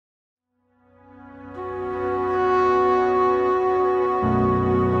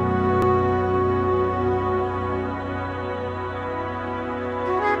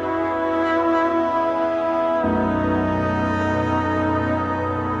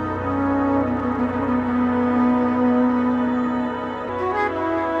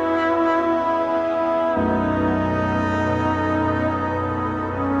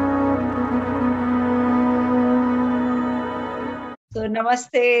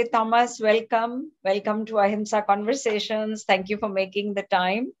Namaste, Thomas. Welcome. Welcome to Ahimsa Conversations. Thank you for making the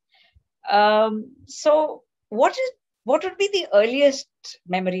time. So what would be the earliest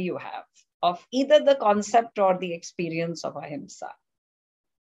memory you have of either the concept or the experience of Ahimsa?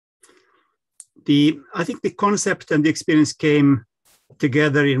 I think the concept and the experience came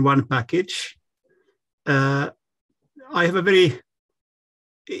together in one package. I have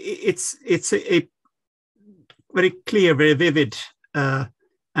it's a very clear, very vivid,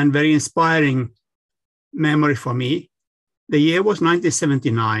 and very inspiring memory for me. The year was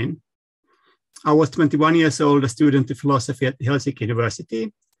 1979. I was 21 years old, a student of philosophy at Helsinki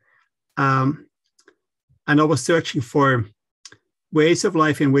University. And I was searching for ways of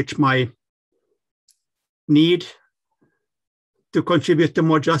life in which my need to contribute to a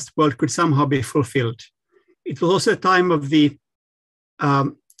more just world could somehow be fulfilled. It was also a time of the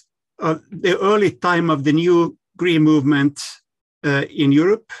early time of the new Green movement in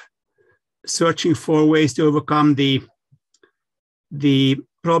Europe, searching for ways to overcome the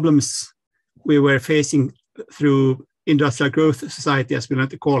problems we were facing through industrial growth society, as we like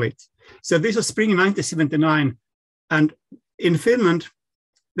to call it. So this was spring 1979, and in Finland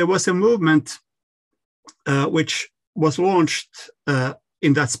there was a movement which was launched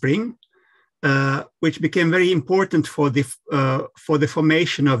in that spring, which became very important for the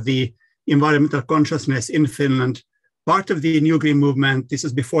formation of the environmental consciousness in Finland. Part of the New Green movement, this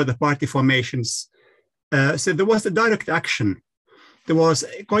was before the party formations. So there was a direct action. There was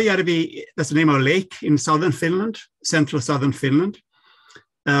Koijärvi, that's the name of a lake in southern Finland, central southern Finland.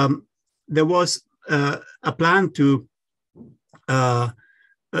 There was a plan to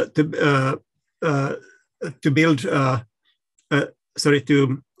build, sorry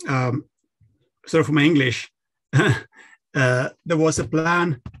for my English, there was a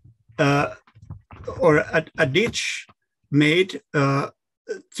plan or a ditch made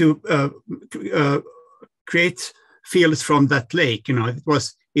to create fields from that lake. You know,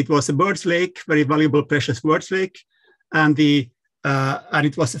 it was a bird's lake, very valuable, precious bird's lake, and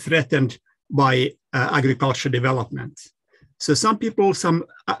it was threatened by agriculture development. So some people, some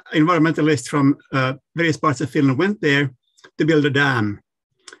environmentalists from various parts of Finland went there to build a dam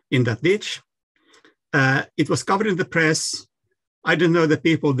in that ditch. It was covered in the press. I didn't know the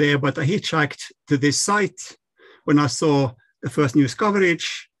people there, but I hitchhiked to this site when I saw the first news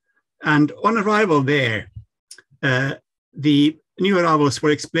coverage. And on arrival there, the new arrivals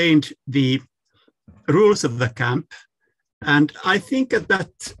were explained the rules of the camp. And I think in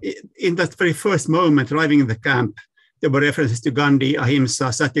that very first moment, arriving in the camp, there were references to Gandhi,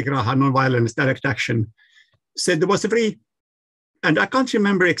 Ahimsa, Satyagraha, nonviolence, direct action. So there was and I can't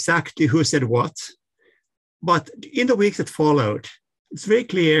remember exactly who said what, but in the weeks that followed, it's very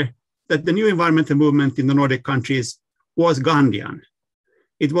clear that the new environmental movement in the Nordic countries was Gandhian.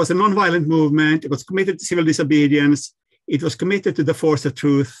 It was a nonviolent movement. It was committed to civil disobedience. It was committed to the force of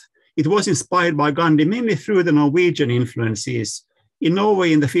truth. It was inspired by Gandhi, mainly through the Norwegian influences. In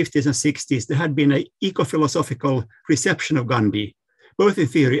Norway in the 50s and 60s, there had been an eco-philosophical reception of Gandhi, both in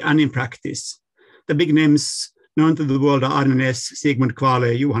theory and in practice. The big names known to the world are Arne Næss, Sigmund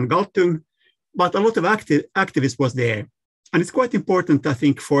Kvale, Johan Galtung, but a lot of activists was there. And it's quite important, I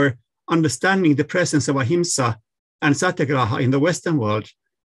think, for understanding the presence of Ahimsa and Satyagraha in the Western world,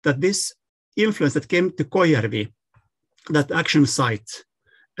 that this influence that came to Koijärvi, that action site,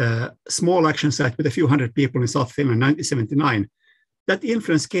 small action site with a few hundred people in South Finland in 1979, that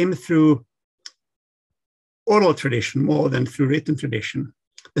influence came through oral tradition more than through written tradition.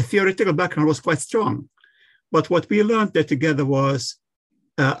 The theoretical background was quite strong, but what we learned there together was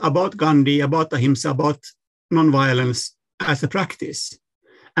about Gandhi, about Ahimsa, about nonviolence as a practice.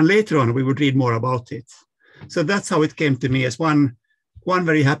 And later on, we would read more about it. So that's how it came to me as one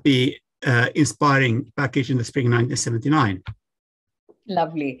very happy, inspiring package in the spring 1979.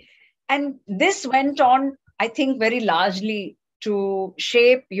 Lovely. And this went on, I think, very largely to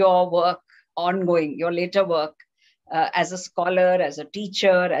shape your work ongoing, your later work as a scholar, as a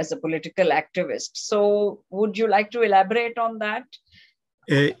teacher, as a political activist. So would you like to elaborate on that?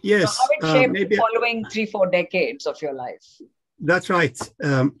 Yes. So how it shaped the following 3-4 decades of your life? That's right.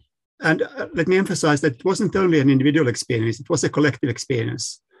 And let me emphasize that it wasn't only an individual experience, it was a collective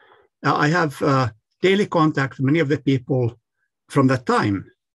experience. I have daily contact with many of the people from that time,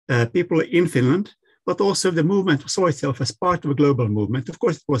 people in Finland, but also the movement saw itself as part of a global movement. Of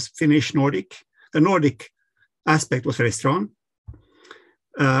course, it was Finnish Nordic. The Nordic aspect was very strong.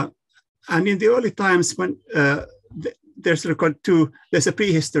 And in the early times when there's a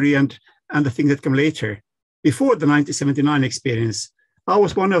prehistory and the things that come later. Before the 1979 experience, I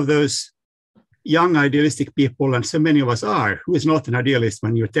was one of those young idealistic people, and so many of us are, who is not an idealist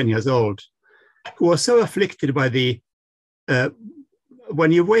when you're 10 years old, who are so afflicted by the,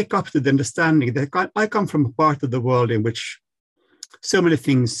 when you wake up to the understanding that I come from a part of the world in which so many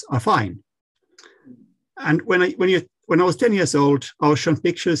things are fine. And when I was 10 years old, I was shown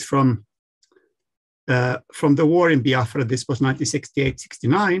pictures from the war in Biafra. This was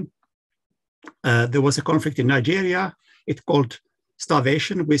 1968-69. There was a conflict in Nigeria. It called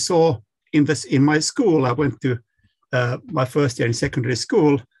starvation. We saw in my school, I went to my first year in secondary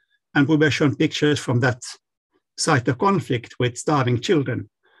school, and we were shown pictures from that site of conflict with starving children.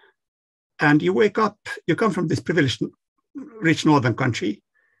 And you wake up, you come from this privileged, rich northern country,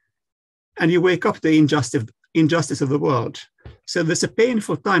 and you wake up to the injustice of the world. So there's a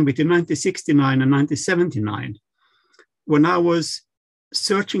painful time between 1969 and 1979 when I was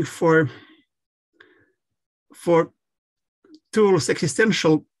searching for tools,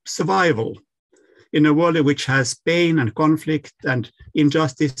 existential survival in a world which has pain and conflict and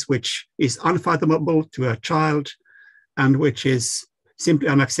injustice, which is unfathomable to a child and which is simply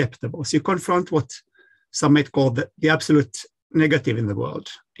unacceptable. So you confront what some might call the absolute negative in the world.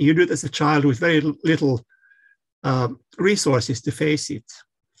 You do it as a child with very little resources to face it.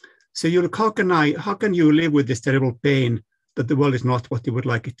 So you look, how can you live with this terrible pain that the world is not what you would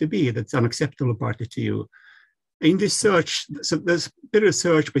like it to be, that's unacceptable partly to you? In this search, so there's a period of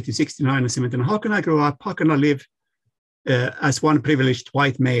search between 69 and 79. How can I grow up? How can I live as one privileged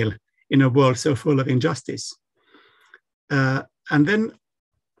white male in a world so full of injustice? And then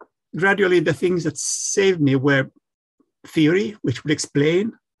gradually the things that saved me were theory, which would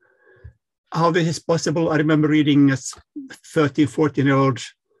explain how this is possible. I remember reading as 13, 14-year-old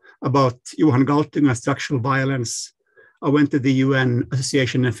about Johan Galtung and structural violence. I went to the UN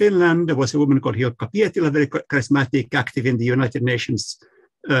association in Finland. There was a woman called Hilkka Pietila, very charismatic, active in the United Nations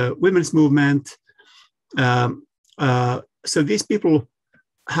women's movement. So these people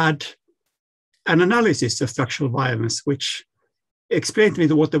had an analysis of structural violence, which explained to me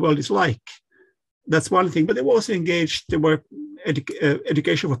what the world is like. That's one thing, but they were also engaged. They were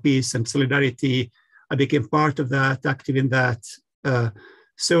education for peace and solidarity. I became part of that, active in that.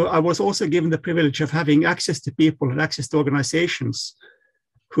 So I was also given the privilege of having access to people and access to organizations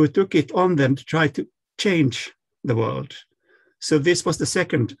who took it on them to try to change the world. So this was the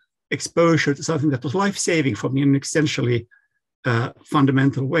second exposure to something that was life-saving for me in an essentially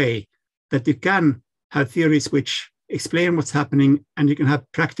fundamental way, that you can have theories which explain what's happening and you can have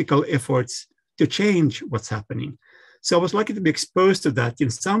practical efforts to change what's happening. So I was lucky to be exposed to that in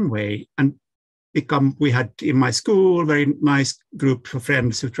some way and we had in my school, very nice group of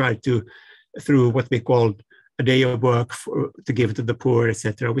friends who tried to, through what we called a day of work to give to the poor,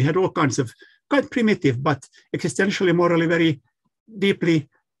 etc. We had all kinds of quite primitive, but existentially, morally, very deeply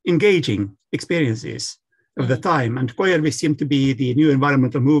engaging experiences of the time. And Koijärvi seemed to be the new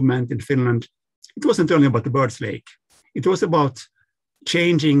environmental movement in Finland. It wasn't only about the Birds Lake. It was about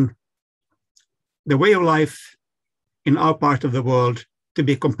changing the way of life in our part of the world to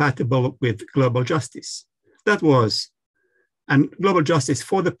be compatible with global justice. That was, and global justice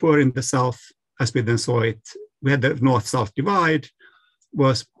for the poor in the South, as we then saw it. We had the North-South divide,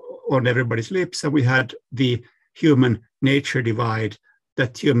 was on everybody's lips, and we had the human nature divide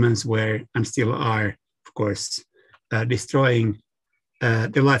that humans were and still are, of course, destroying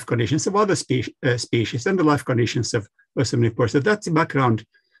the life conditions of other species and the life conditions of so many poor. So that's the background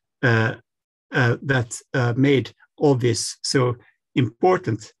that made all this so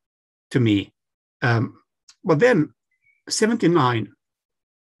important to me. But then, 79,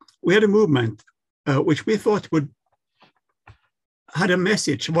 we had a movement which we thought had a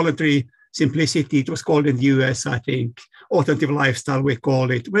message, voluntary simplicity. It was called in the US, I think, alternative lifestyle, we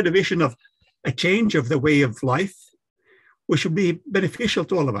call it. We had a vision of a change of the way of life, which would be beneficial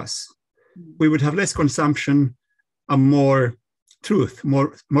to all of us. We would have less consumption and more truth,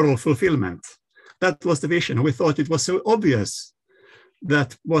 more moral fulfillment. That was the vision. We thought it was so obvious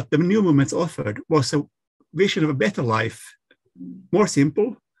that what the new movements offered was a vision of a better life, more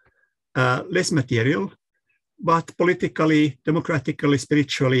simple, less material, but politically, democratically,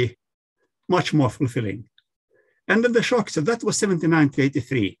 spiritually, much more fulfilling. And then the shock, so that was 79 to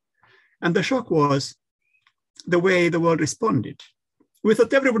 83. And the shock was the way the world responded. We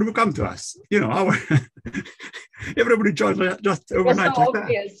thought everybody would come to us, everybody joined just overnight like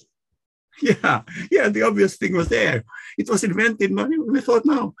that. Yeah, the obvious thing was there. It was invented, we thought,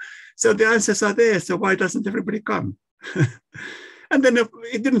 no. So the answers are there, so why doesn't everybody come? And then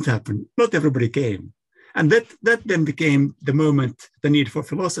it didn't happen. Not everybody came. And that then became the moment, the need for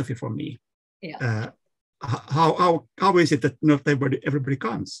philosophy for me. Yeah. How is it that not everybody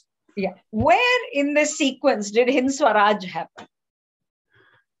comes? Yeah. Where in this sequence did Hind Swaraj happen?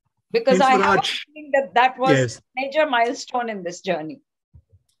 Because Hind I have a Swaraj, feeling that that was yes, a major milestone in this journey.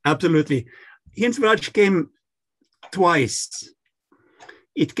 absolutely. Hind Swaraj came twice.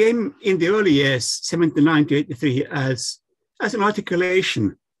 It came in the early years, 79 to 83, as an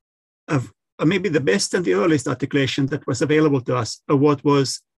articulation of maybe the best and the earliest articulation that was available to us of what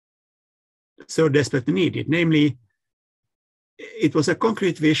was so desperately needed. Namely, it was a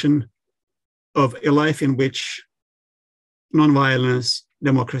concrete vision of a life in which nonviolence,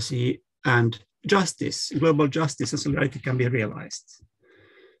 democracy, and justice, global justice and solidarity can be realized.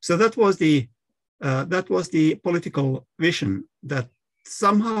 So that was the political vision that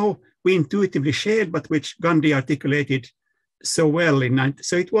somehow we intuitively shared, but which Gandhi articulated so well in 19.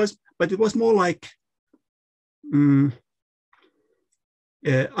 So it was, but it was more like I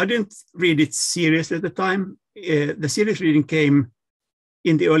didn't read it seriously at the time. The serious reading came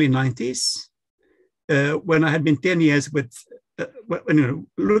in the early 90s when I had been 10 years with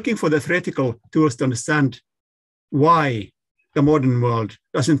looking for the theoretical tools to understand why the modern world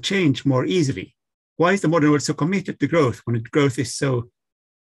doesn't change more easily. Why is the modern world so committed to growth when growth is so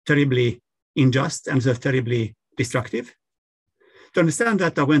terribly unjust and so terribly destructive? To understand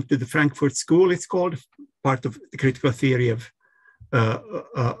that, I went to the Frankfurt School, it's called, part of the critical theory of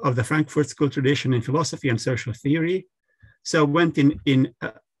the Frankfurt School tradition in philosophy and social theory. So I went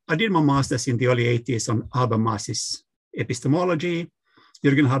I did my master's in the early 80s on Habermas's epistemology.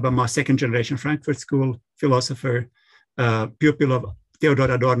 Jürgen Habermas, second generation Frankfurt School philosopher, pupil of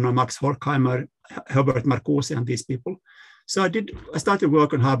Theodor Adorno, Max Horkheimer, Herbert Marcuse, and these people. So I started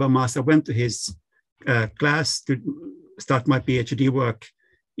work on Habermas. I went to his class to start my PhD work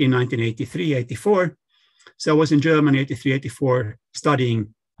in 1983, 84. So I was in Germany, 83, 84,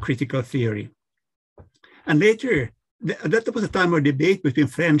 studying critical theory. And later, that was a time of debate between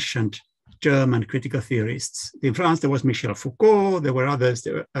French and German critical theorists. In France, there was Michel Foucault, there were others,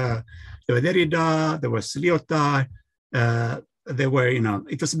 there were Derrida, there was Lyotard. There were,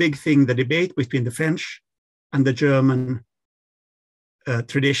 it was a big thing, the debate between the French and the German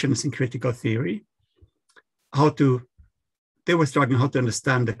traditions in critical theory. They were struggling how to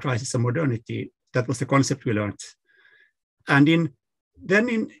understand the crisis of modernity. That was the concept we learned. And in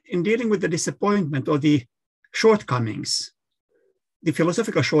dealing with the disappointment or the shortcomings, the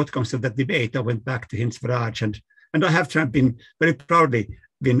philosophical shortcomings of that debate, I went back to Hind Swaraj, and I have been very proudly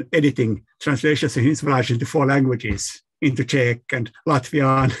been editing translations of Hind Swaraj into 4 languages, into Czech and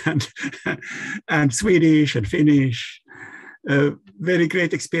Latvian and Swedish and Finnish. Very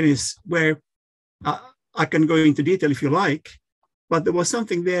great experience where I can go into detail if you like, but there was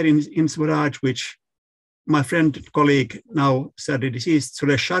something there in Swaraj which my friend, colleague, now sadly deceased,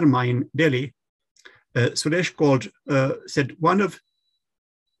 Suresh Sharma in Delhi, Suresh said one of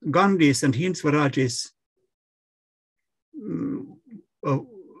Gandhi's and Hind Swaraj's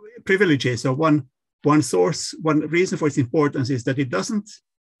privileges, or one reason for its importance is that it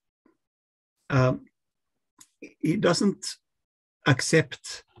doesn't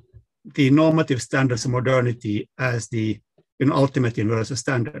accept the normative standards of modernity as the ultimate universal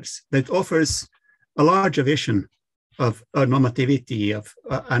standards. That offers a larger vision of normativity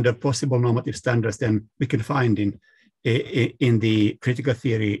and of possible normative standards than we can find in the critical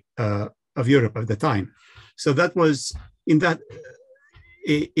theory of Europe at the time. So that was in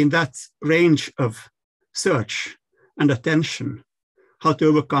that range of search and attention, how to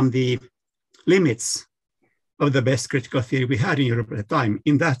overcome the limits of the best critical theory we had in Europe at the time.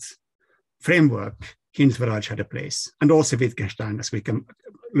 In that framework, Hind Swaraj had a place, and also Wittgenstein,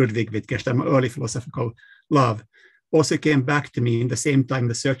 Ludwig Wittgenstein, my early philosophical love, also came back to me in the same time,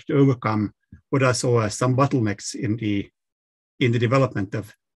 the search to overcome what I saw as some bottlenecks in the development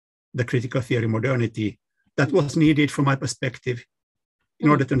of the critical theory modernity that was needed from my perspective in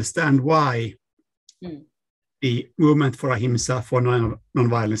order to understand why the movement for Ahimsa, for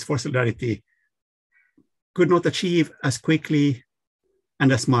nonviolence, for solidarity could not achieve as quickly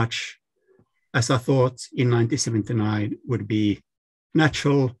and as much as I thought in 1979 would be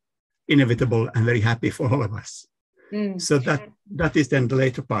natural, inevitable, and very happy for all of us. So that is then the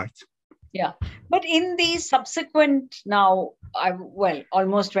later part. Yeah, but in the subsequent now,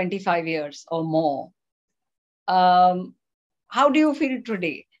 almost 25 years or more, how do you feel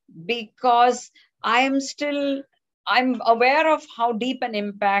today? Because I'm aware of how deep an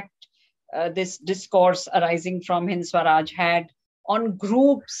impact this discourse arising from Hind Swaraj had on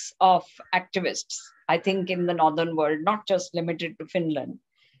groups of activists, I think, in the Northern world, not just limited to Finland,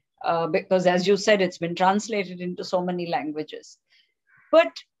 because as you said, it's been translated into so many languages.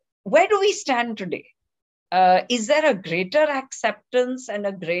 But where do we stand today? is there a greater acceptance and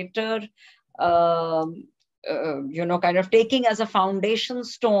a greater, kind of taking as a foundation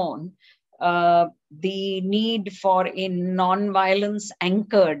stone the need for a non-violence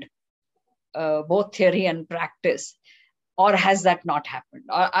anchored both theory and practice? Or has that not happened?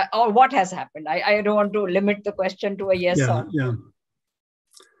 Or what has happened? I don't want to limit the question to a yes or no. Yeah.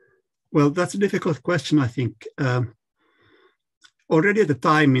 Well, that's a difficult question, I think. Already at the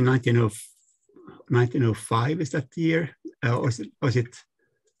time in 1905, is that the year? Or was it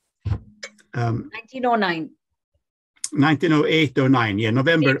 1909. 1908 or 9, yeah,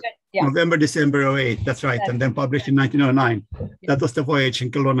 November, December 08, that's right, and then published in 1909. That was the voyage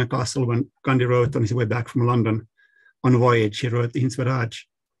in Kelowna Castle when Gandhi wrote on his way back from London on a voyage. He wrote in Swaraj.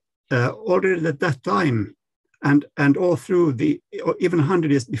 Already at that time, and all through even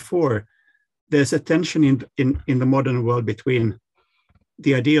 100 years before, there's a tension in the modern world between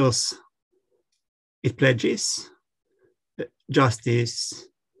the ideals it pledges, justice,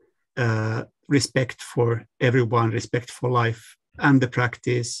 respect for everyone, respect for life, and the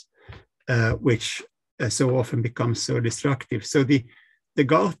practice, which so often becomes so destructive. So the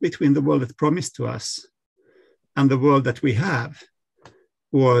gulf between the world that promised to us and the world that we have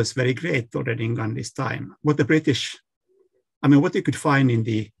was very great already in Gandhi's time. What the British, what you could find in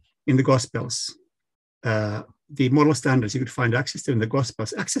the Gospels, the moral standards you could find access to in the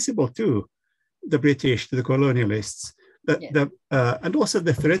Gospels, accessible to the British, to the colonialists, and also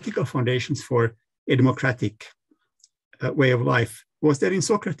the theoretical foundations for a democratic way of life was there in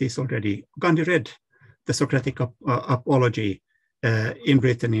Socrates already. Gandhi read the Socratic apology in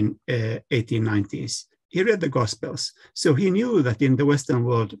Britain in 1890s. He read the Gospels. So he knew that in the Western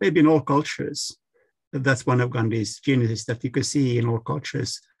world, maybe in all cultures, that's one of Gandhi's geniuses, that you could see in all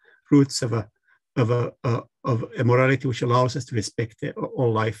cultures roots of a morality which allows us to respect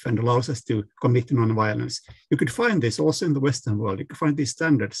all life and allows us to commit to non-violence. You could find this also in the Western world. You could find these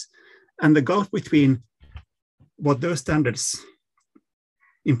standards. And the gulf between what those standards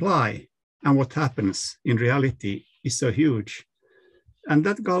imply and what happens in reality is so huge. And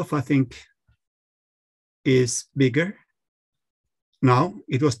that gulf, I think, is bigger now.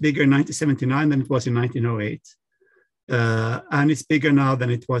 It was bigger in 1979 than it was in 1908. And it's bigger now than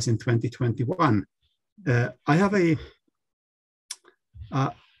it was in 2021. I have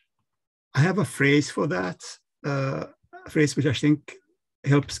a phrase for that, a phrase which I think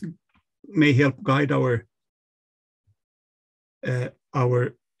may help guide our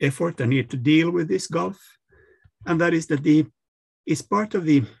effort and need to deal with this gulf, and that is that it's part of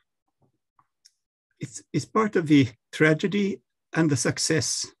the tragedy and the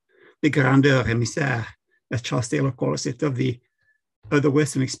success, the grandeur et misère, as Charles Taylor calls it, of the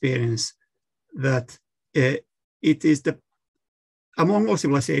Western experience, that it is among all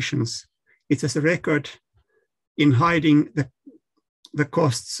civilizations, it has a record in hiding the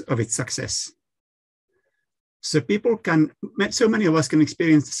costs of its success. So so many of us can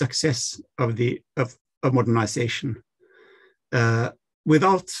experience the success of modernization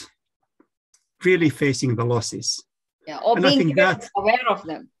without really facing the losses. Yeah, or and being aware of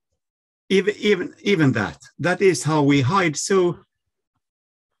them. Even that is how we hide so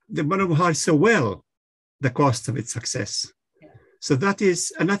well the cost of its success. Yeah. So that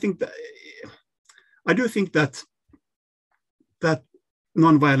is, and I do think that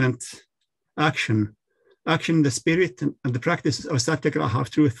nonviolent action in the spirit and the practice of satyagraha,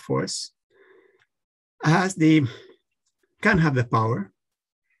 of truth force, can have the power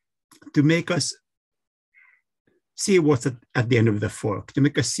to make us see what's at the end of the fork, to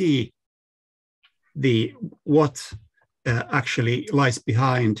make us see what actually lies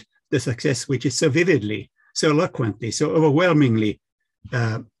behind the success, which is so vividly, so eloquently, so overwhelmingly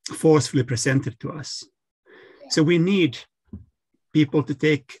forcefully presented to us. Yeah. So we need people to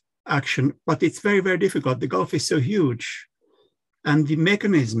take action, but it's very, very difficult. The gulf is so huge. And the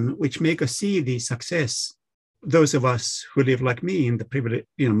mechanism which make us see the success, those of us who live like me in the privilege,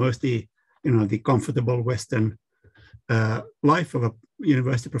 mostly, the comfortable Western life of a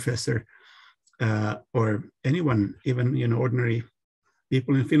university professor, or anyone, even, ordinary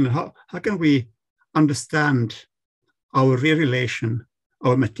people in Finland, how can we understand our real relation,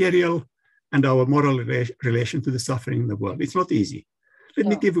 our material and our moral relation to the suffering in the world? It's not easy. Let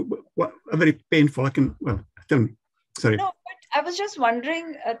me give a very painful, tell me, sorry. No, but I was just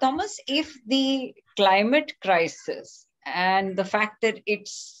wondering, Thomas, if the climate crisis and the fact that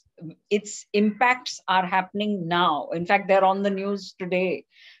its impacts are happening now, in fact, they're on the news today,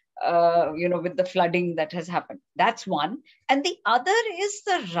 with the flooding that has happened. That's one. And the other is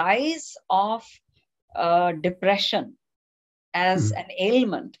the rise of depression as an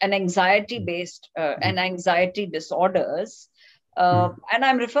ailment, an anxiety-based, and anxiety disorders. And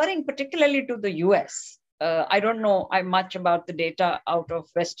I'm referring particularly to the US. I don't know much about the data out of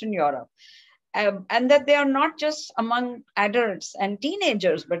Western Europe. And that they are not just among adults and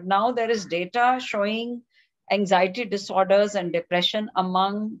teenagers, but now there is data showing anxiety disorders and depression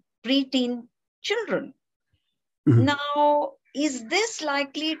among preteen children. Now, is this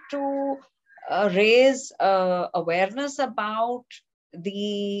likely to raise awareness about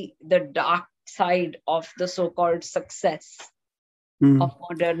the dark side of the so-called success of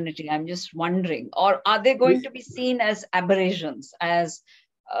modernity? I'm just wondering. Or are they going to be seen as aberrations, as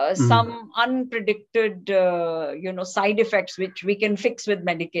some unpredicted, side effects which we can fix with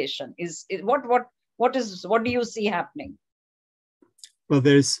medication? What do you see happening? Well,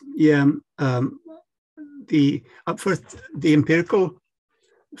 there's first the empirical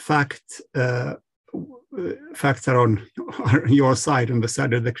facts are on your side, on the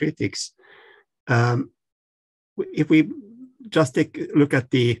side of the critics. If we just take a look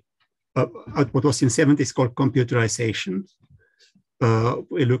at what was in the 70s called computerization.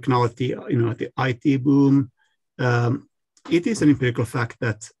 We look now at the IT boom. It is an empirical fact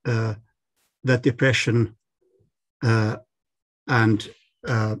that depression and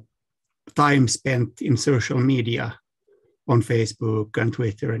time spent in social media, on Facebook and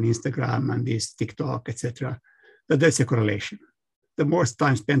Twitter and Instagram and this TikTok, etc., that there's a correlation. The more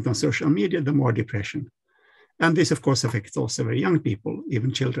time spent on social media, the more depression. And this, of course, affects also very young people,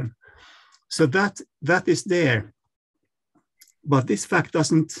 even children. So that is there. But this fact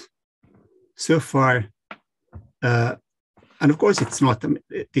doesn't so far, and of course it's not,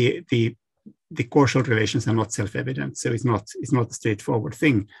 the causal relations are not self-evident, so it's not a straightforward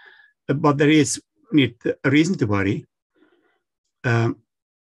thing. But there is a reason to worry.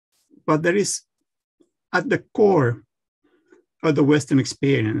 But there is, at the core of the Western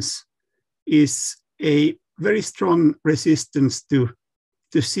experience, is a very strong resistance to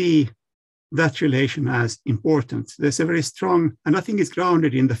see that relation as important. There's a very strong, and I think it's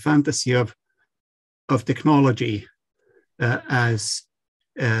grounded in the fantasy of technology as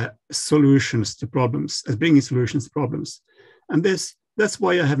solutions to problems, as bringing solutions to problems. And that's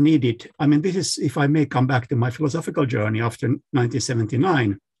why I have needed, this is, if I may come back to my philosophical journey after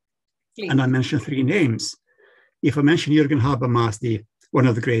 1979, Please. And I mentioned three names. If I mention Jürgen Habermas, one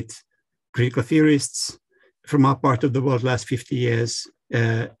of the great critical theorists from our part of the world last 50 years,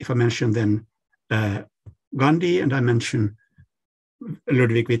 if I mention then Gandhi, and I mention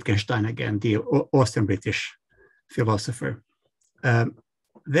Ludwig Wittgenstein again, the Austrian-British philosopher,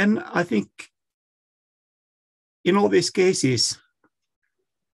 then I think in all these cases,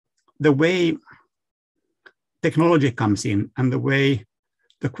 the way technology comes in and the way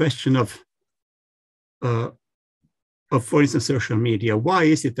the question of for instance, social media, why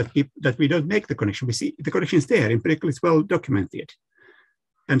is it that we don't make the connection? We see the connection is there, empirically it's well documented.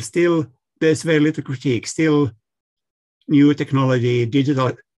 And still there's very little critique, still new technology,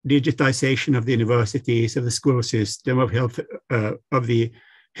 digitization of the universities, of the school system, of health, of the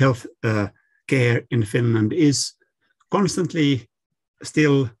health care in Finland is constantly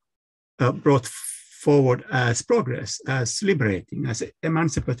still brought forward as progress, as liberating, as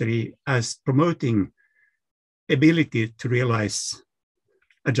emancipatory, as promoting ability to realize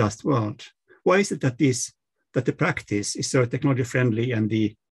a just world. Why is it that the practice is so technology friendly and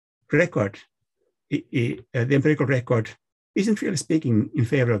the record, the empirical record, isn't really speaking in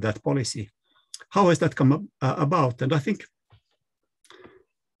favor of that policy? How has that come about? And I think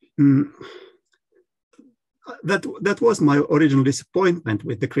that was my original disappointment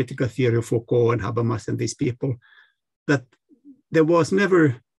with the critical theory of Foucault and Habermas and these people, that there was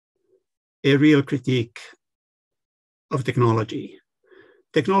never a real critique of technology.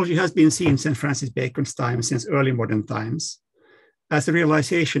 Technology has been seen since Francis Bacon's time, since early modern times, as a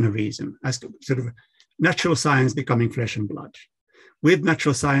realization of reason, as sort of natural science becoming flesh and blood. With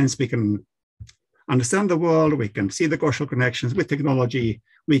natural science, we can understand the world, we can see the causal connections. With technology,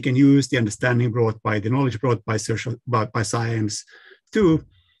 we can use the understanding brought by the knowledge brought by by science to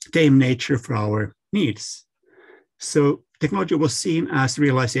tame nature for our needs. So technology was seen as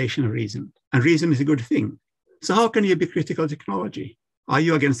realization of reason, and reason is a good thing. So how can you be critical of technology? Are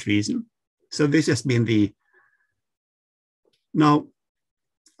you against reason? So this has been now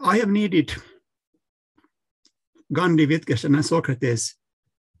I have needed Gandhi, Wittgenstein, and Socrates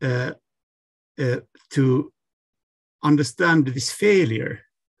to understand this failure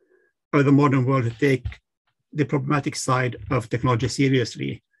of the modern world to take the problematic side of technology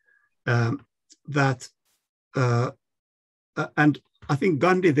seriously. And I think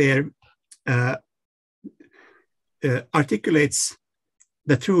Gandhi there articulates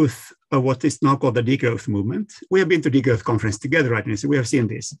the truth of what is now called the degrowth movement. We have been to degrowth conference together, right? So we have seen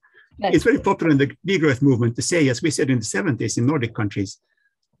this. It's very popular in the degrowth movement to say, as we said in the 70s in Nordic countries,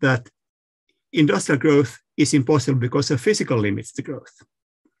 that industrial growth is impossible because of physical limits to growth.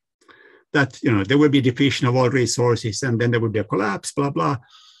 That, you know, there will be depletion of all resources and then there will be a collapse, blah, blah.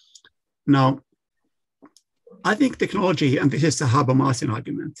 Now, I think technology, and this is a Habermasian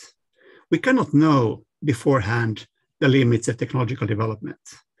argument, we cannot know beforehand the limits of technological development.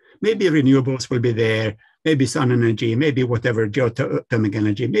 Maybe renewables will be there, maybe sun energy, maybe whatever, geothermal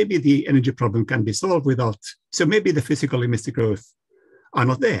energy, maybe the energy problem can be solved without, so maybe the physical limits to growth are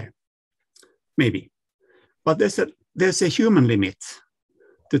not there, maybe. But there's a human limit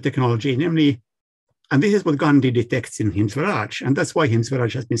to technology, namely, and this is what Gandhi detects in Hind Swaraj, and that's why Hind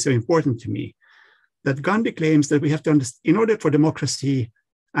Swaraj has been so important to me, that Gandhi claims that we have to understand, in order for democracy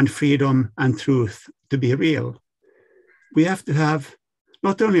and freedom and truth to be real, we have to have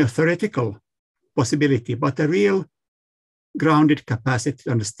not only a theoretical possibility, but a real grounded capacity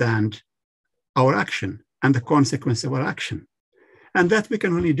to understand our action and the consequence of our action. And that we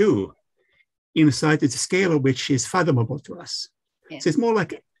can only do inside a scale of which is fathomable to us. Yeah. So it's more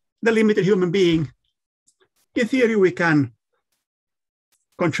like the limited human being. In theory, we can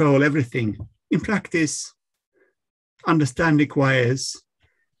control everything. In practice, understand requires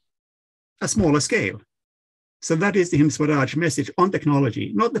a smaller scale. So that is the Hind Swaraj message on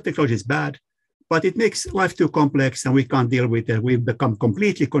technology. Not that technology is bad, but it makes life too complex and we can't deal with it. We become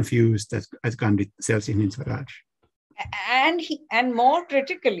completely confused, as Gandhi says in Hind Swaraj. And more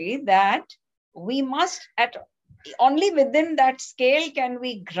critically, that we must, only within that scale can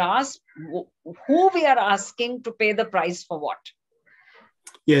we grasp who we are asking to pay the price for what.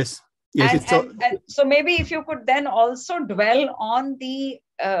 Yes. Yes, and so maybe if you could then also dwell on the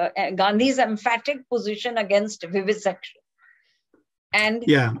Gandhi's emphatic position against vivisection, and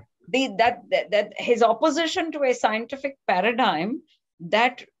that his opposition to a scientific paradigm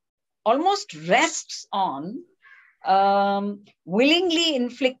that almost rests on willingly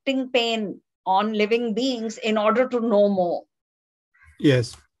inflicting pain on living beings in order to know more.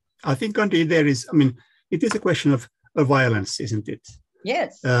 Yes, I think Gandhi there is, I mean, it is a question of violence, isn't it?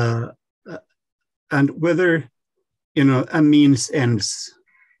 Yes. And whether, you know, a means ends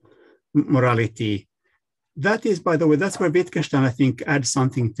morality. That is, by the way, that's where Wittgenstein, I think, adds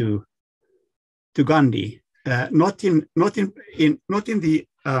something to Gandhi. Not in the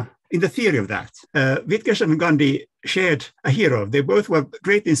theory of that. Wittgenstein and Gandhi shared a hero. They both were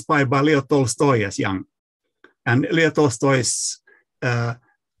greatly inspired by Leo Tolstoy as young, and Leo Tolstoy's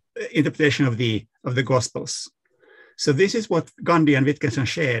interpretation of the Gospels. So this is what Gandhi and Wittgenstein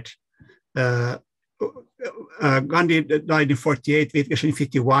shared. Gandhi died in 48, Wittgenstein in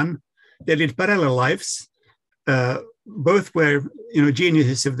 51. They lived parallel lives. Both were, you know,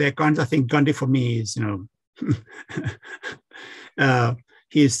 geniuses of their kind. I think Gandhi for me is, you know,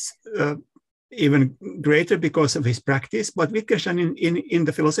 he's even greater because of his practice. But Wittgenstein in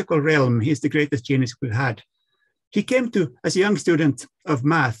the philosophical realm, he's the greatest genius we've had. He came to, as a young student of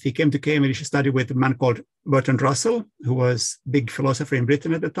math, he came to Cambridge to study with a man called Bertrand Russell, who was a big philosopher in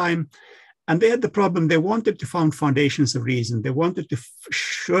Britain at the time. And they had the problem, they wanted to found foundations of reason. They wanted to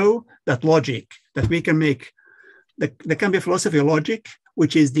show that logic, that we can make, there can be a philosophy of logic,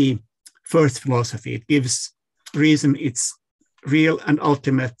 which is the first philosophy. It gives reason its real and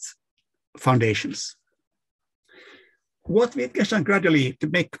ultimate foundations. What Wittgenstein gradually, to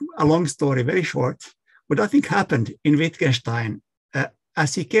make a long story very short, what I think happened in Wittgenstein,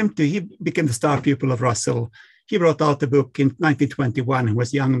 as he became the star pupil of Russell. He wrote out a book in 1921. He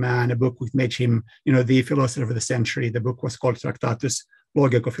was a young man, a book which made him, you know, the philosopher of the century. The book was called Tractatus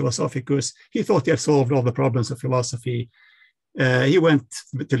Logico-Philosophicus. He thought he had solved all the problems of philosophy. He went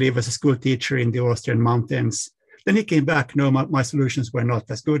to live as a school teacher in the Austrian mountains. Then he came back, no, my solutions were not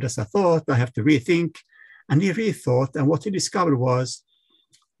as good as I thought. I have to rethink. And he rethought, and what he discovered was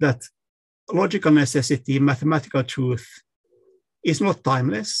that logical necessity, mathematical truth is not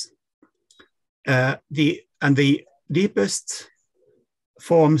timeless. The deepest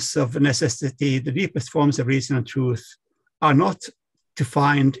forms of necessity, the deepest forms of reason and truth are not to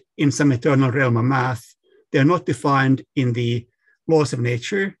find in some eternal realm of math. They're not defined in the laws of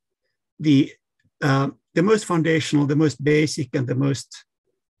nature. The most foundational, the most basic, and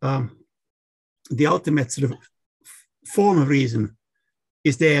the ultimate sort of form of reason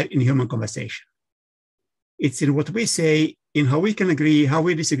is there in human conversation. It's in what we say, in how we can agree, how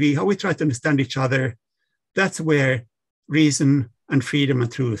we disagree, how we try to understand each other. That's where reason and freedom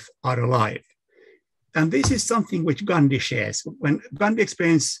and truth are alive. And this is something which Gandhi shares. When Gandhi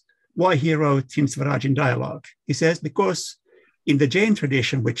explains why he wrote Hind Swaraj in dialogue. He says, because in the Jain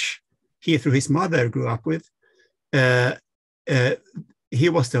tradition, which he through his mother grew up with, he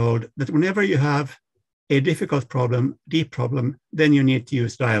was told that whenever you have a difficult problem, deep problem, then you need to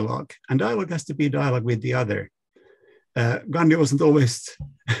use dialogue. And dialogue has to be dialogue with the other. Gandhi wasn't always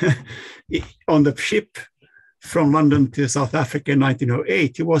on the ship from London to South Africa in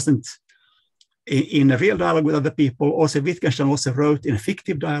 1908. He wasn't in a real dialogue with other people. Also, Wittgenstein also wrote in a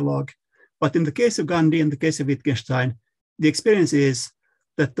fictive dialogue. But in the case of Gandhi, in the case of Wittgenstein, the experience is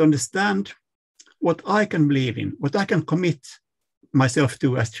that to understand what I can believe in, what I can commit myself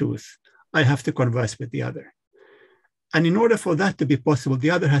to as truth, I have to converse with the other. And in order for that to be possible,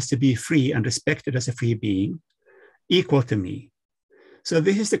 the other has to be free and respected as a free being, equal to me. So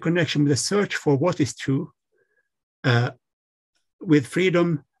this is the connection with the search for what is true, with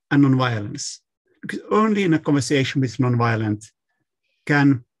freedom and nonviolence. Because only in a conversation with nonviolent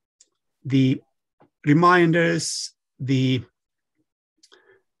can the reminders, the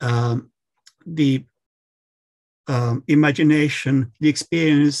imagination, the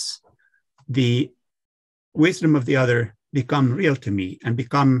experience, the wisdom of the other become real to me and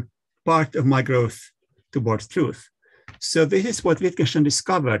become part of my growth towards truth. So this is what Wittgenstein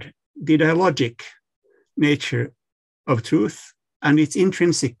discovered, the dialogic nature of truth and its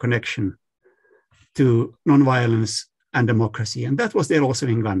intrinsic connection to nonviolence and democracy. And that was there also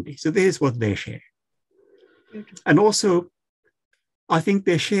in Gandhi. So this is what they share. And also, I think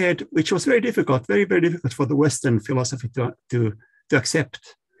they shared, which was very difficult, very, very difficult for the Western philosophy to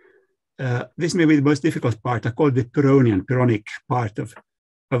accept. This may be the most difficult part. I call it the Pyrrhonic part of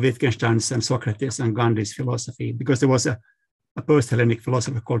Wittgenstein's and Socrates and Gandhi's philosophy, because there was a post-Hellenic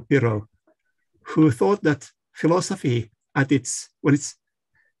philosopher called Pyrrho, who thought that philosophy at its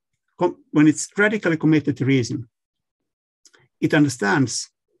when it's radically committed to reason, it understands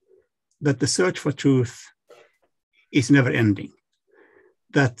that the search for truth is never ending,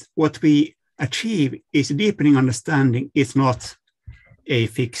 that what we achieve is deepening understanding, it's not a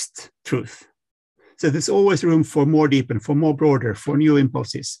fixed truth. So there's always room for more deepen, for more broader, for new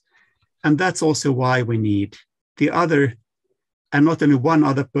impulses. And that's also why we need the other, and not only one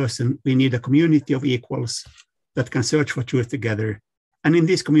other person, we need a community of equals that can search for truth together. And in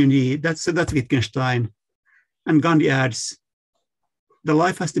this community, that's Wittgenstein. And Gandhi adds, the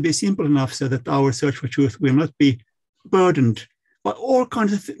life has to be simple enough so that our search for truth will not be burdened by all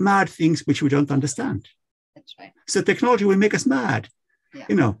kinds of mad things which we don't understand. That's right. So technology will make us mad. Yeah.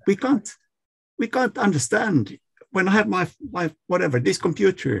 You know, we can't understand. When I have my whatever, this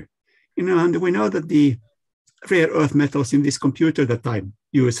computer, you know, and we know that the rare earth metals in this computer that I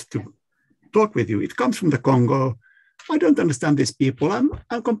use to talk with you, it comes from the Congo. I don't understand these people.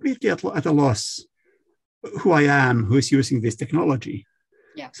 I'm completely at a loss who I am, who is using this technology.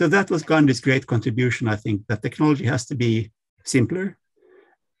 Yeah. So that was Gandhi's great contribution, I think, that technology has to be simpler.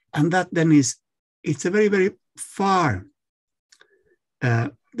 And that then it's a very, very far,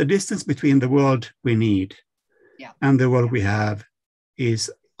 the distance between the world we need and the world we have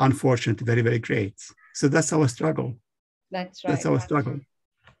is unfortunately very, very great. So that's our struggle. That's right. That's our struggle.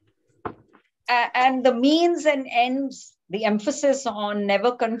 And the means and ends, the emphasis on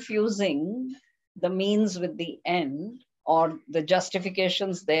never confusing the means with the end or the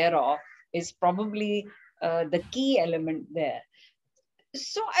justifications thereof is probably the key element there.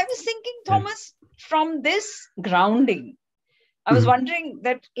 So I was thinking, Thomas, from this grounding, I was wondering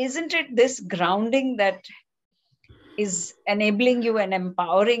that isn't it this grounding that is enabling you and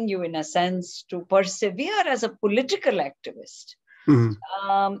empowering you in a sense to persevere as a political activist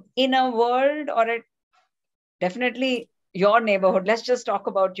in a world definitely your neighborhood. Let's just talk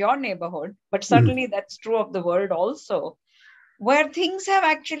about your neighborhood, but certainly that's true of the world also, where things have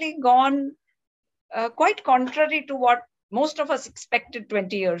actually gone quite contrary to what most of us expected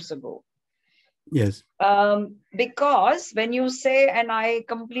 20 years ago. Yes. Because when you say, and I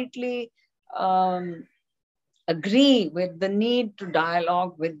completely agree with the need to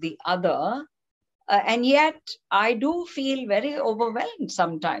dialogue with the other, and yet I do feel very overwhelmed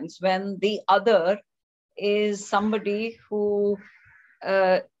sometimes when the other is somebody who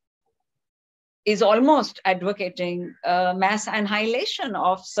is almost advocating mass annihilation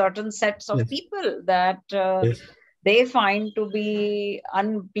of certain sets of people that they find to be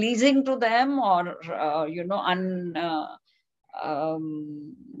unpleasing to them or,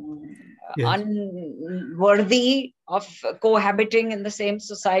 unworthy of cohabiting in the same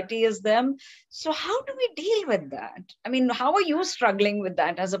society as them. So how do we deal with that? I mean, how are you struggling with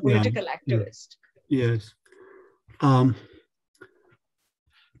that as a political activist? Yes.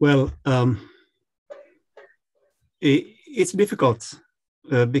 It's difficult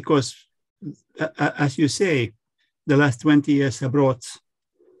because, as you say, the last 20 years have brought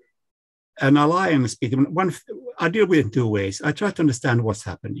an alliance between I deal with it in two ways. I try to understand what's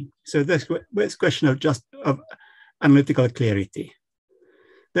happening. So there's a question of analytical clarity.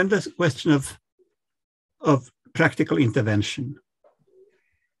 Then there's a question of practical intervention.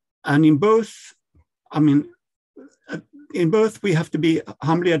 And in both, we have to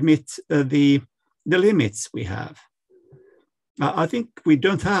humbly admit the limits we have. I think we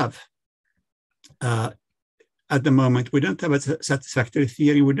don't have, at the moment, we don't have a satisfactory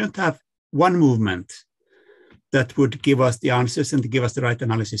theory. We don't have one movement that would give us the answers and to give us the right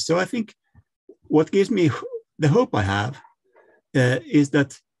analysis. So I think what gives me the hope I have is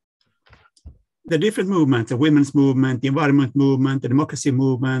that the different movements, the women's movement, the environment movement, the democracy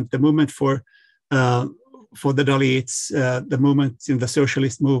movement, the movement for the Dalits, the movement in the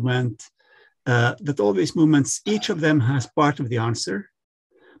socialist movement, that all these movements, each of them has part of the answer,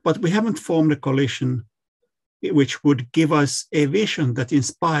 but we haven't formed a coalition which would give us a vision that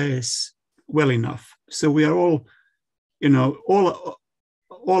inspires well enough. So we are all,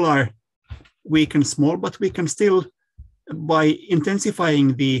 all are weak and small, but we can still, by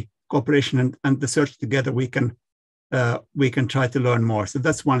intensifying the cooperation and the search together, we can try to learn more. So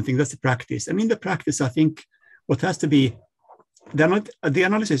that's one thing, that's the practice. And in the practice, I think what has to be, the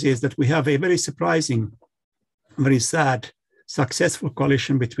analysis is that we have a very surprising, very sad, successful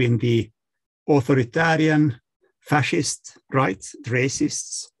coalition between the authoritarian, fascist right, the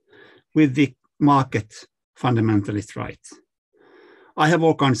racists, with the market fundamentalist right. I have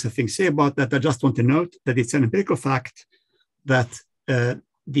all kinds of things to say about that. I just want to note that it's an empirical fact that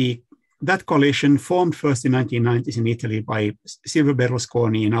that coalition formed first in 1990s in Italy by Silvio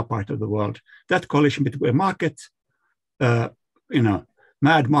Berlusconi in our part of the world. That coalition between market, mad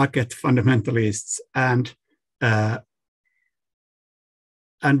market fundamentalists and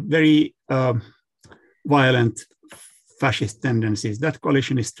very violent fascist tendencies. That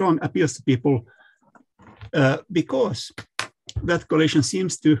coalition is strong, appeals to people because that coalition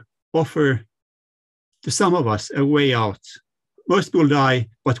seems to offer to some of us a way out. Most will die,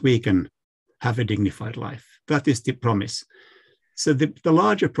 but we can have a dignified life. That is the promise. So the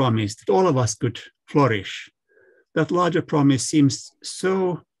larger promise that all of us could flourish, that larger promise seems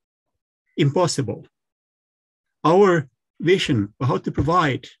so impossible. Our vision of how to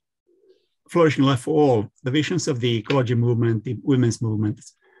provide flourishing life for all, the visions of the ecology movement, the women's movement,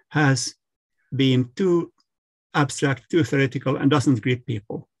 has been too abstract, too theoretical, and doesn't grip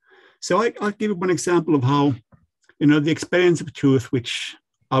people. So I'll give you one example of how, the experience of truth, which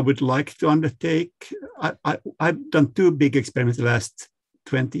I would like to undertake. I've done two big experiments the last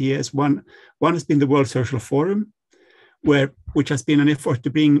 20 years. One has been the World Social Forum, which has been an effort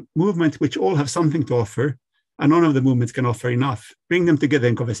to bring movements which all have something to offer, and none of the movements can offer enough. Bring them together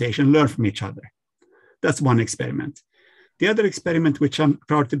in conversation, learn from each other. That's one experiment. The other experiment, which I'm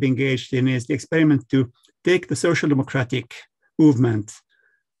proud to be engaged in, is the experiment to take the social democratic movement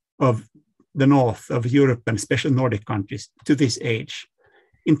of the north of Europe and especially Nordic countries to this age.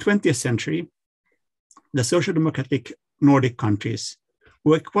 In 20th century, the social democratic Nordic countries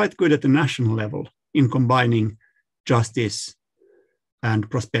were quite good at the national level in combining justice and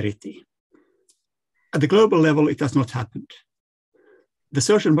prosperity. At the global level, it has not happened. The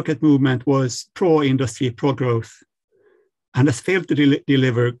social democratic movement was pro-industry, pro-growth, and has failed to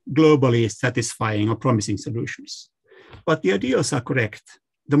deliver globally satisfying or promising solutions. But the ideals are correct.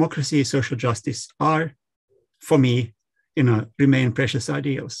 Democracy, social justice are, for me, remain precious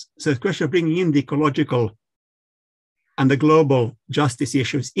ideals. So the question of bringing in the ecological and the global justice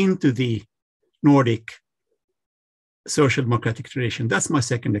issues into the Nordic social democratic tradition, that's my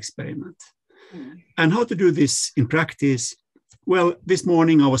second experiment. And how to do this in practice? Well, this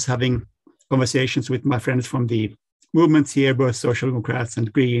morning I was having conversations with my friends from the movements here, both social democrats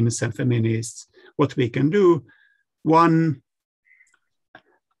and Greens and feminists, what we can do. One,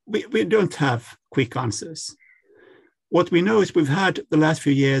 we don't have quick answers. What we know is we've had the last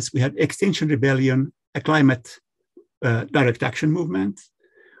few years, we had Extinction Rebellion, a climate direct action movement,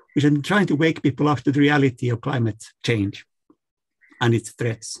 which is trying to wake people up to the reality of climate change and its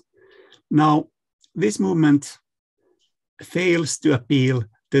threats. Now, this movement fails to appeal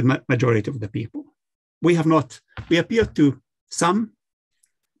to the majority of the people. We appeal to some,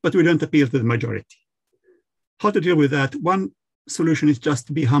 but we don't appeal to the majority. How to deal with that? One solution is just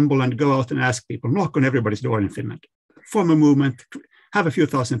to be humble and go out and ask people, knock on everybody's door in Finland, form a movement, have a few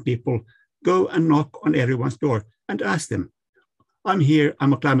thousand people, go and knock on everyone's door and ask them, I'm here,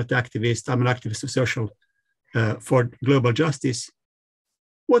 I'm a climate activist, I'm an activist of for global justice.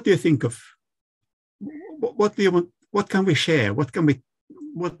 What do you think of, what do you want, what can we share? What can we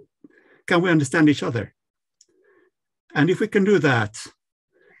what can we understand each other? And if we can do that,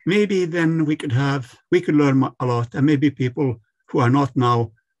 maybe then we could learn a lot, and maybe people who are not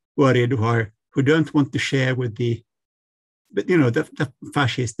now worried, who don't want to share with the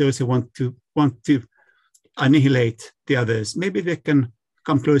fascists, those who want to annihilate the others, maybe they can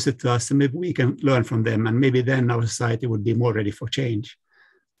come closer to us, and maybe we can learn from them, and maybe then our society would be more ready for change.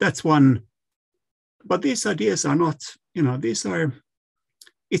 That's one. But these ideas are not,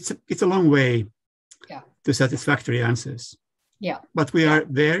 it's a long way to satisfactory answers. Yeah. But we are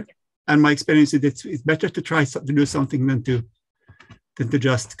there, and my experience is it's better to try to do something than to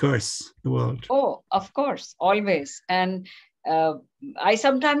just curse the world. Oh, of course, always. And I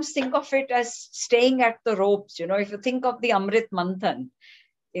sometimes think of it as staying at the ropes. If you think of the Amrit Manthan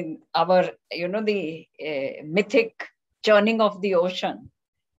in our, the mythic churning of the ocean.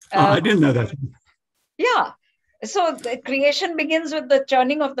 I didn't know that. Yeah. So the creation begins with the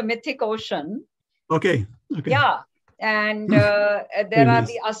churning of the mythic ocean. Okay. Yeah. And there are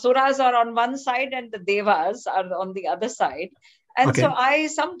the Asuras are on one side and the Devas are on the other side. And so I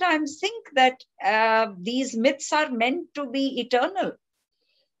sometimes think that these myths are meant to be eternal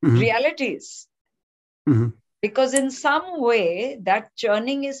realities. Because in some way that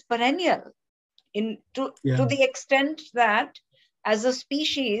churning is perennial to the extent that as a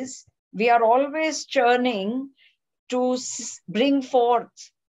species, we are always churning to bring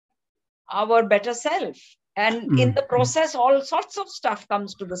forth our better self. And in the process, all sorts of stuff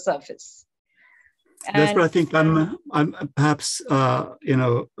comes to the surface. That's what I think. I'm perhaps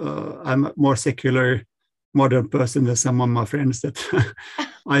I'm a more secular, modern person than some of my friends. That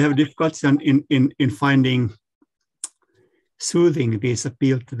I have difficulty in finding soothing this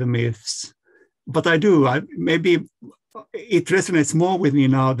appeal to the myths, but I do. Maybe it resonates more with me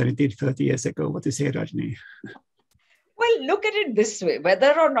now than it did 30 years ago. What do you say, Rajni? Well, look at it this way: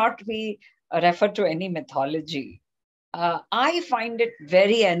 whether or not we refer to any mythology, I find it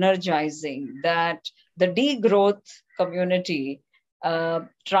very energizing that the degrowth community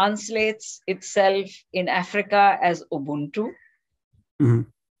translates itself in Africa as Ubuntu,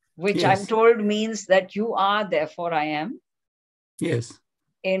 which I'm told means that you are, therefore I am. Yes.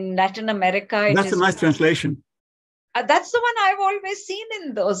 In Latin America, that's a nice translation. That's the one I've always seen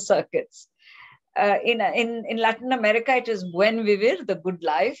in those circuits. In Latin America, it is buen vivir, the good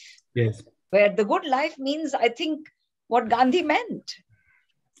life. Yes. Where the good life means, I think, what Gandhi meant.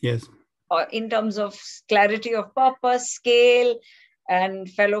 Yes. In terms of clarity of purpose, scale, and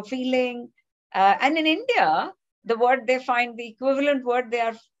fellow feeling. And in India, the word they find, the equivalent word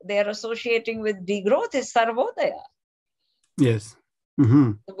they are associating with degrowth is sarvodaya. Yes.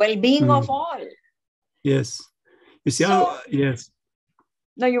 The well-being of all. Yes. You see, yes.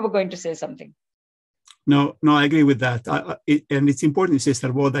 No, you were going to say something. No, I agree with that. And it's important to say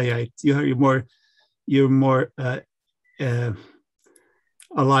sarvodaya. You're more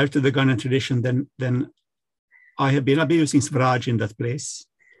alive to the Gandhian tradition than I have been. I've been using Swaraj in that place,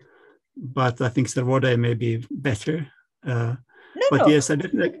 but I think sarvodaya may be better. Yes, I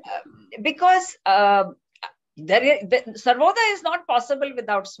didn't. Because sarvodaya is not possible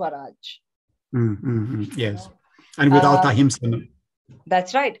without Swaraj. Yes, and without Ahimsa.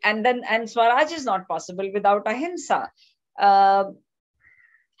 That's right. And Swaraj is not possible without Ahimsa.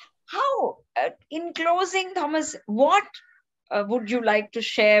 How, in closing, Thomas, what would you like to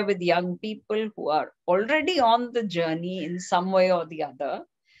share with young people who are already on the journey in some way or the other?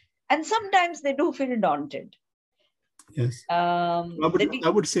 And sometimes they do feel daunted. Yes. I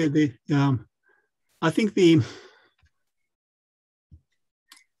would say I think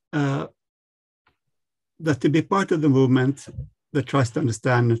that to be part of the movement that tries to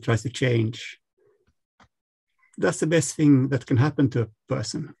understand and tries to change, that's the best thing that can happen to a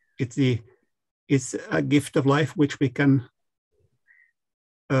person. It's a gift of life which we can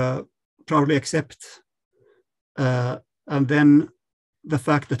proudly accept. And then the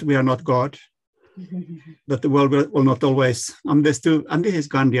fact that we are not God, that the world will not always, there's two, and this is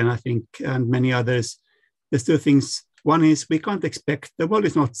Gandhian, I think, and many others, there's two things. One is we can't expect, the world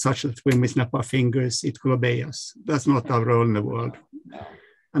is not such that when we snap our fingers, it will obey us. That's not our role in the world.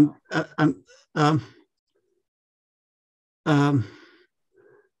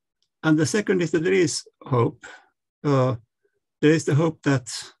 And the second is that there is hope. There is the hope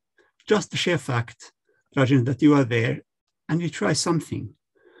that just the sheer fact, Rajan, that you are there and you try something.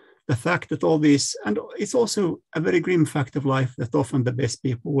 The fact that all these, and it's also a very grim fact of life that often the best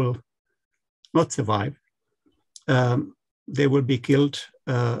people will not survive. They will be killed,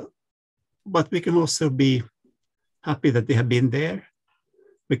 but we can also be happy that they have been there.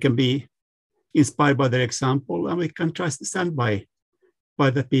 We can be inspired by their example, and we can try to stand by by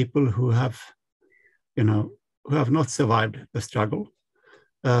the people who have, who have not survived the struggle.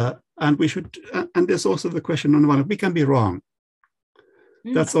 And we should, and there's also the question on one, we can be wrong.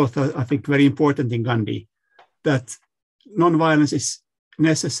 That's also, I think, very important in Gandhi, that nonviolence is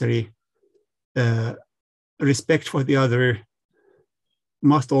necessary. Respect for the other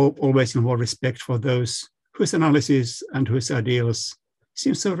must always involve respect for those whose analysis and whose ideals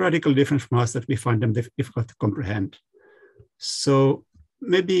seem so radically different from us that we find them difficult to comprehend. So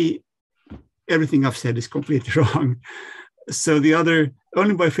maybe everything I've said is completely wrong. So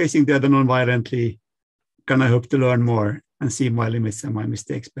only by facing the other nonviolently can I hope to learn more and see my limits and my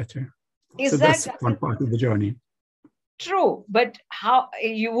mistakes better. That's one part of the journey. True, but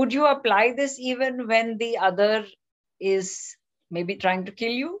would you apply this even when the other is maybe trying to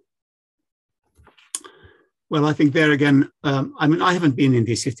kill you? Well, I think there again, I haven't been in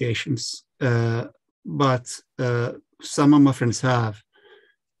these situations, but some of my friends have.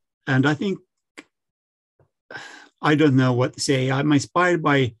 And I think, I don't know what to say. I'm inspired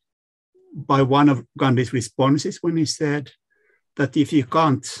by one of Gandhi's responses when he said that if you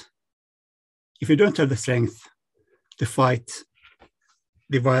don't have the strength to fight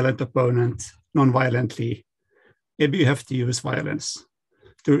the violent opponent non-violently, maybe you have to use violence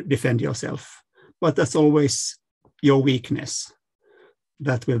to defend yourself. But that's always your weakness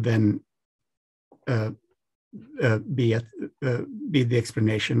that will then be the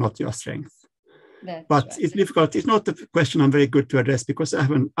explanation, not your strength. But right. It's difficult. It's not a question I'm very good to address because I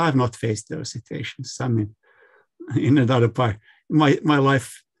have not faced those situations. I mean, in another part, my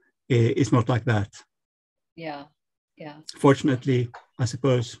life is not like that. Yeah. Fortunately, I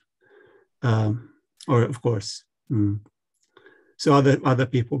suppose, or of course. So other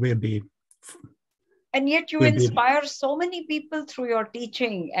people will be. And yet you inspire so many people through your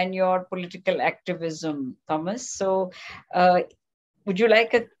teaching and your political activism, Thomas. So would you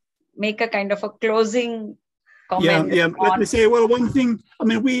like to make a kind of a closing comment? Yeah. Let me say, well, one thing,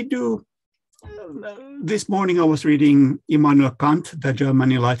 we do, this morning I was reading Immanuel Kant, the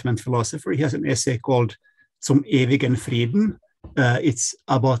German Enlightenment philosopher. He has an essay called Zum ewigen Frieden. It's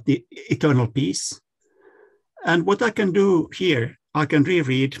about the eternal peace. And what I can do here, I can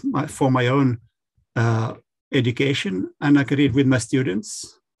reread for my own education, and I can read with my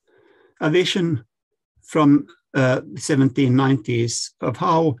students a vision from 1790s of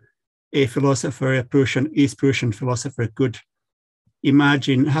how a philosopher, East Prussian philosopher, could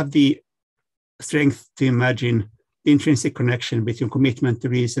have the strength to imagine the intrinsic connection between commitment to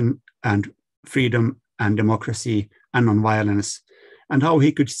reason and freedom and democracy and nonviolence, and how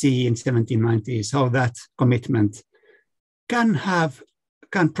he could see in 1790s how that commitment can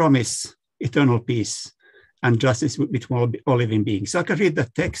promise eternal peace and justice between all living beings. So I can read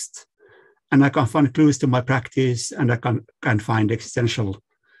that text and I can find clues to my practice, and I can find existential,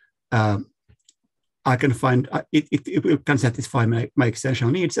 I can find, it can satisfy my existential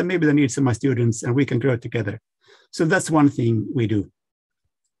needs and maybe the needs of my students, and we can grow together. So that's one thing we do.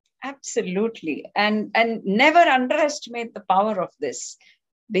 Absolutely. And never underestimate the power of this,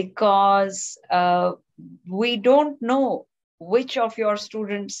 because we don't know which of your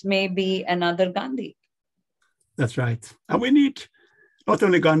students may be another Gandhi. That's right. And we need not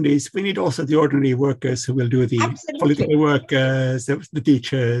only Gandhis, we need also the ordinary workers who will do the political workers, the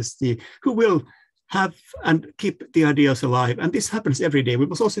teachers, who will have and keep the ideas alive. And this happens every day. We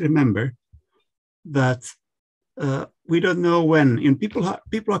must also remember that we don't know when. People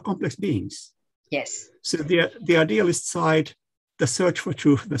are complex beings. Yes. So the idealist side, the search for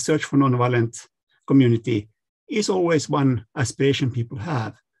truth, the search for nonviolent community is always one aspiration people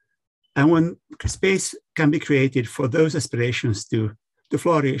have. And when space can be created for those aspirations to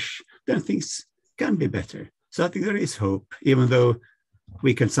flourish, then things can be better. So I think there is hope, even though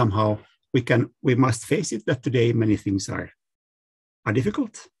we must face it that today many things are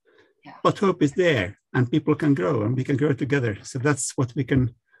difficult. Yeah. But hope is there, and people can grow, and we can grow together. So that's what we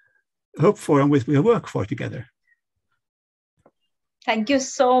can hope for and what we work for together. Thank you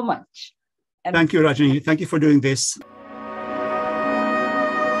so much. Thank you, Rajani. Thank you for doing this.